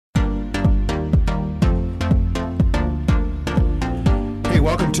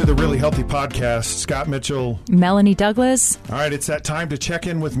Welcome to the Really Healthy Podcast. Scott Mitchell. Melanie Douglas. All right, it's that time to check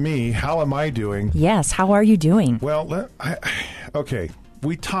in with me. How am I doing? Yes, how are you doing? Well, okay.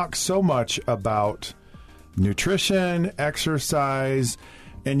 We talk so much about nutrition, exercise,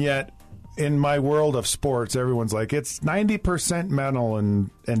 and yet in my world of sports, everyone's like, it's 90% mental and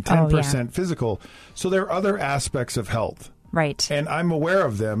 10% physical. So there are other aspects of health. Right. And I'm aware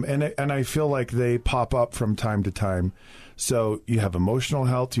of them, and I feel like they pop up from time to time. So you have emotional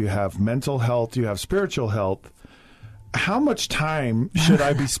health, you have mental health, you have spiritual health. How much time should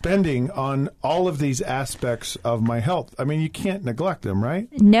I be spending on all of these aspects of my health? I mean, you can't neglect them, right?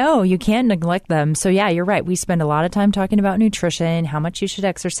 No, you can't neglect them. So yeah, you're right. We spend a lot of time talking about nutrition, how much you should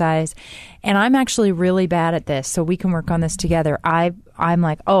exercise. And I'm actually really bad at this, so we can work on this together. I'm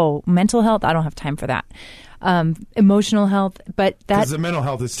like, oh, mental health, I don't have time for that. Emotional health, but because the mental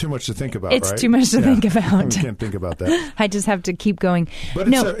health is too much to think about. It's right? too much to think about. We can't think about that. I just have to keep going. But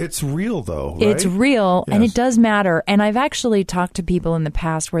it's real, though. Right? It's real, yes. And it does matter. And I've actually talked to people in the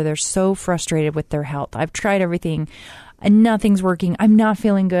past where they're so frustrated with their health. I've tried everything, and nothing's working. I'm not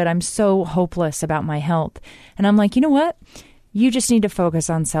feeling good. I'm so hopeless about my health. And I'm like, you know what? You just need to focus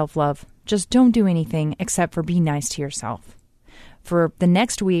on self-love. Just don't do anything except for be nice to yourself. For the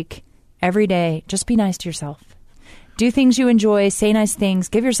next week, every day, just be nice to yourself. Do things you enjoy, say nice things,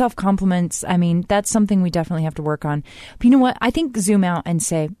 give yourself compliments. I mean, that's something we definitely have to work on. But you know what? I think zoom out and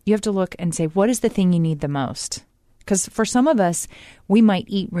say, you have to look and say, what is the thing you need the most? Because for some of us, we might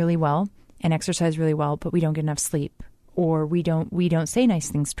eat really well and exercise really well, but we don't get enough sleep. Or we don't say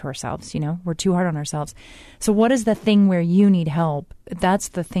nice things to ourselves, we're too hard on ourselves. So what is the thing where you need help? That's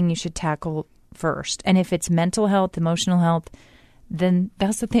the thing you should tackle first. And if it's mental health, emotional health, then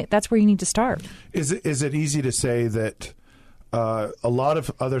that's the thing. That's where you need to start. Is it easy to say that a lot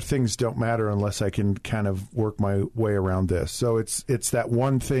of other things don't matter unless I can kind of work my way around this? So it's that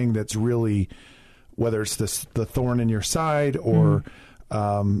one thing that's really, whether it's the thorn in your side or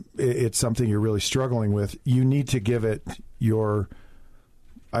it's something you're really struggling with, you need to give it your,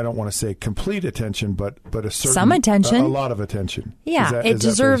 I don't want to say complete attention, but a certain some attention, a lot of attention. Yeah, it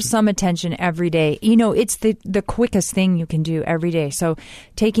deserves some attention every day. It's the quickest thing you can do every day. So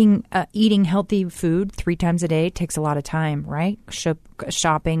eating healthy food 3 times a day takes a lot of time, right?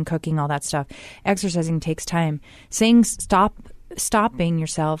 Shopping, cooking, all that stuff. Exercising takes time. Stopping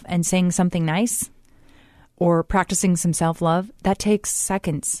yourself and saying something nice or practicing some self-love, that takes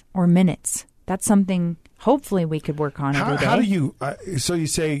seconds or minutes. That's something hopefully we could work on every day. How do you, so you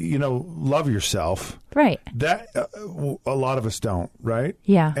say, love yourself. Right. That, a lot of us don't, right?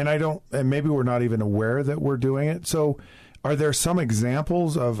 Yeah. And maybe we're not even aware that we're doing it. So are there some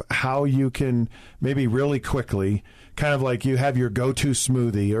examples of how you can maybe really quickly, kind of like you have your go-to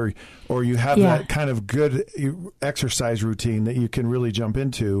smoothie or you have that kind of good exercise routine that you can really jump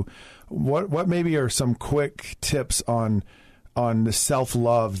into? What maybe are some quick tips on the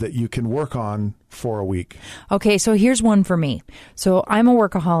self-love that you can work on for a week? Okay, so here's one for me. So I'm a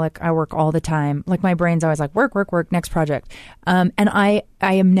workaholic. I work all the time. Like my brain's always like, work, next project. And I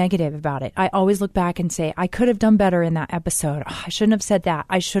am negative about it. I always look back and say, I could have done better in that episode. Oh, I shouldn't have said that.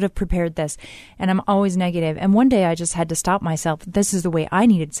 I should have prepared this. And I'm always negative. And one day I just had to stop myself. This is the way I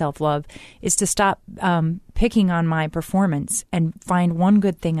needed self-love, is to stop picking on my performance and find one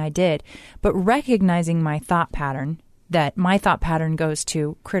good thing I did, but recognizing my thought pattern, that my thought pattern goes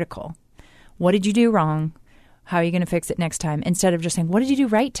to critical. What did you do wrong? How are you going to fix it next time? Instead of just saying, what did you do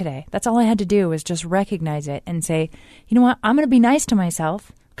right today? That's all I had to do, was just recognize it and say, you know what? I'm going to be nice to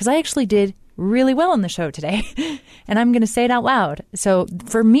myself because I actually did really well in the show today. And I'm going to say it out loud. So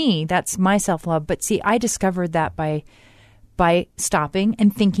for me, that's my self-love. But see, I discovered that by stopping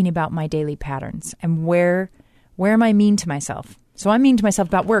and thinking about my daily patterns and where am I mean to myself? So I'm mean to myself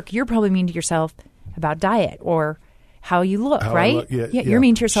about work. You're probably mean to yourself about diet or how you look, right? You're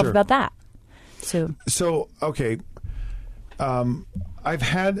mean to yourself about that. So okay. I've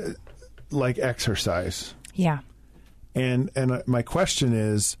had exercise. Yeah. And my question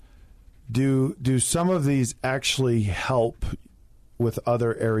is, do some of these actually help with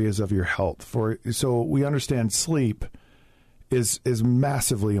other areas of your health? So we understand sleep is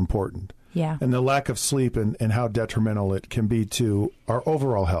massively important. Yeah. And the lack of sleep and how detrimental it can be to our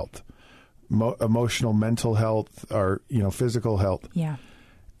overall health. Emotional, mental health, or physical health. Yeah.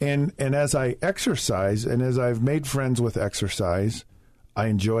 And as I exercise, and as I've made friends with exercise, I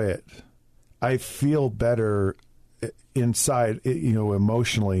enjoy it. I feel better inside,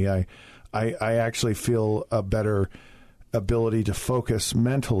 emotionally. I actually feel a better ability to focus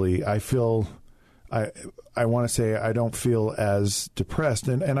mentally. I feel, I want to say I don't feel as depressed.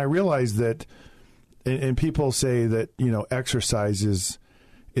 And I realize that, and people say that, exercise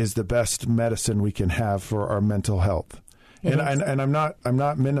is the best medicine we can have for our mental health. And I'm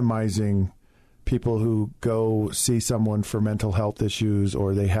not minimizing people who go see someone for mental health issues,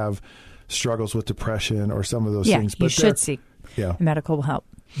 or they have struggles with depression or some of those things. But you should seek medical help.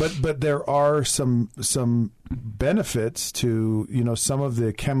 But there are some benefits to, some of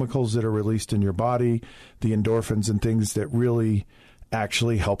the chemicals that are released in your body, the endorphins and things that really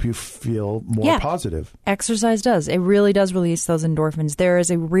actually help you feel more positive. Exercise does. It really does release those endorphins. There is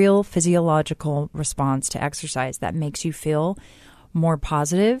a real physiological response to exercise that makes you feel more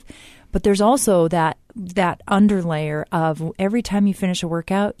positive. But there's also that underlayer of every time you finish a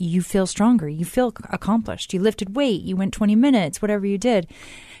workout, you feel stronger. You feel accomplished. You lifted weight. You went 20 minutes, whatever you did.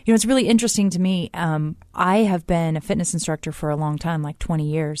 It's really interesting to me. I have been a fitness instructor for a long time, like 20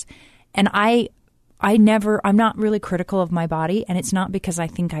 years. And I'm not really critical of my body. And it's not because I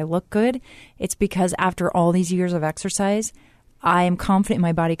think I look good. It's because after all these years of exercise, I am confident in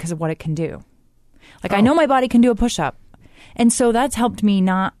my body because of what it can do. I know my body can do a push-up. And so that's helped me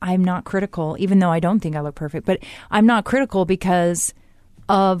I'm not critical, even though I don't think I look perfect, but I'm not critical because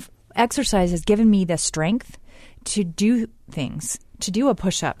of exercise has given me the strength to do things, to do a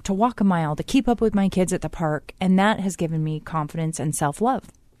push-up, to walk a mile, to keep up with my kids at the park. And that has given me confidence and self-love.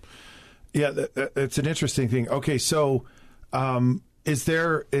 Yeah, it's an interesting thing. Okay, so you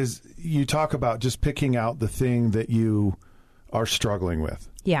talk about just picking out the thing that you are struggling with.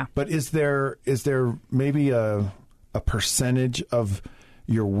 Yeah. But is there maybe a percentage of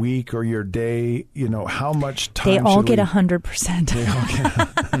your week or your day, how much time they all get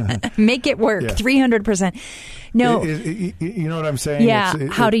 100%. Make it work. 300%. No, you know what I'm saying? Yeah.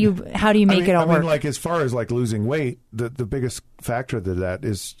 How do you make it all work? Like as far as like losing weight, the biggest factor to that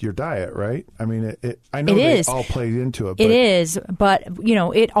is your diet, right? I mean, I know they all played into it. But. It is, but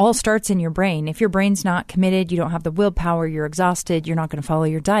it all starts in your brain. If your brain's not committed, you don't have the willpower, you're exhausted, you're not going to follow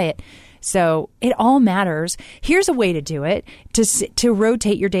your diet. So it all matters. Here's a way to do it, to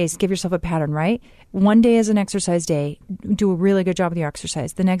rotate your days, give yourself a pattern, right? One day is an exercise day. Do a really good job with your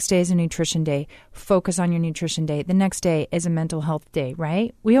exercise. The next day is a nutrition day. Focus on your nutrition day. The next day is a mental health day,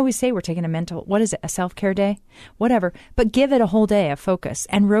 right? We always say we're taking a self-care day? Whatever. But give it a whole day of focus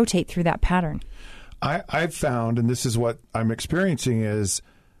and rotate through that pattern. I've found, and this is what I'm experiencing, is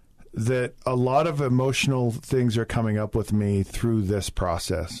that a lot of emotional things are coming up with me through this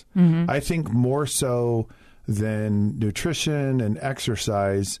process. Mm-hmm. I think more so than nutrition and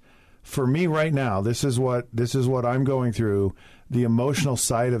exercise. For me right now, this is what I'm going through. The emotional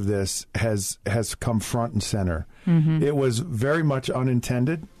side of this has come front and center. Mm-hmm. It was very much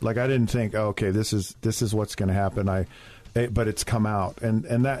unintended. Like I didn't think, this is what's going to happen. But it's come out,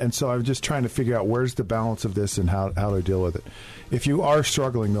 and so I'm just trying to figure out where's the balance of this and how to deal with it. If you are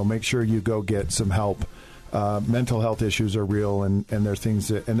struggling, though, make sure you go get some help. Mental health issues are real, and there are things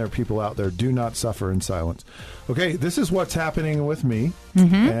and there are people out there. Do not suffer in silence. Okay, this is what's happening with me,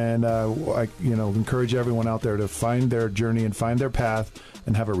 and I encourage everyone out there to find their journey and find their path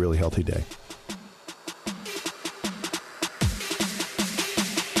and have a really healthy day.